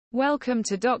Welcome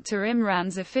to Dr.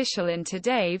 Imran's official. In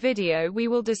today's video we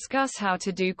will discuss how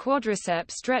to do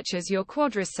quadricep stretches. Your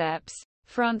quadriceps,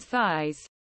 front thighs,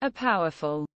 are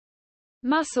powerful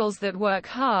muscles that work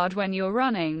hard when you're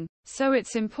running, so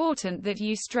it's important that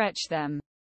you stretch them.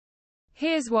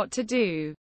 Here's what to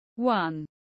do. 1.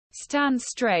 Stand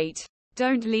straight.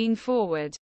 Don't lean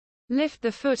forward. Lift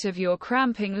the foot of your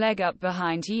cramping leg up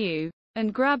behind you,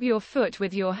 and grab your foot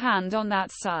with your hand on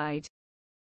that side.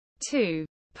 2.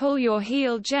 Pull your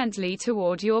heel gently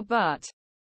toward your butt,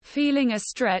 feeling a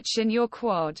stretch in your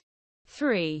quad.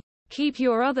 3. Keep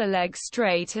your other leg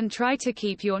straight and try to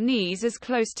keep your knees as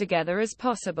close together as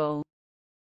possible.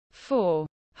 4.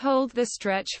 Hold the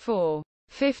stretch for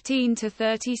 15 to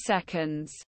 30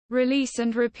 seconds. Release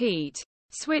and repeat.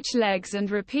 Switch legs and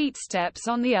repeat steps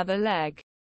on the other leg.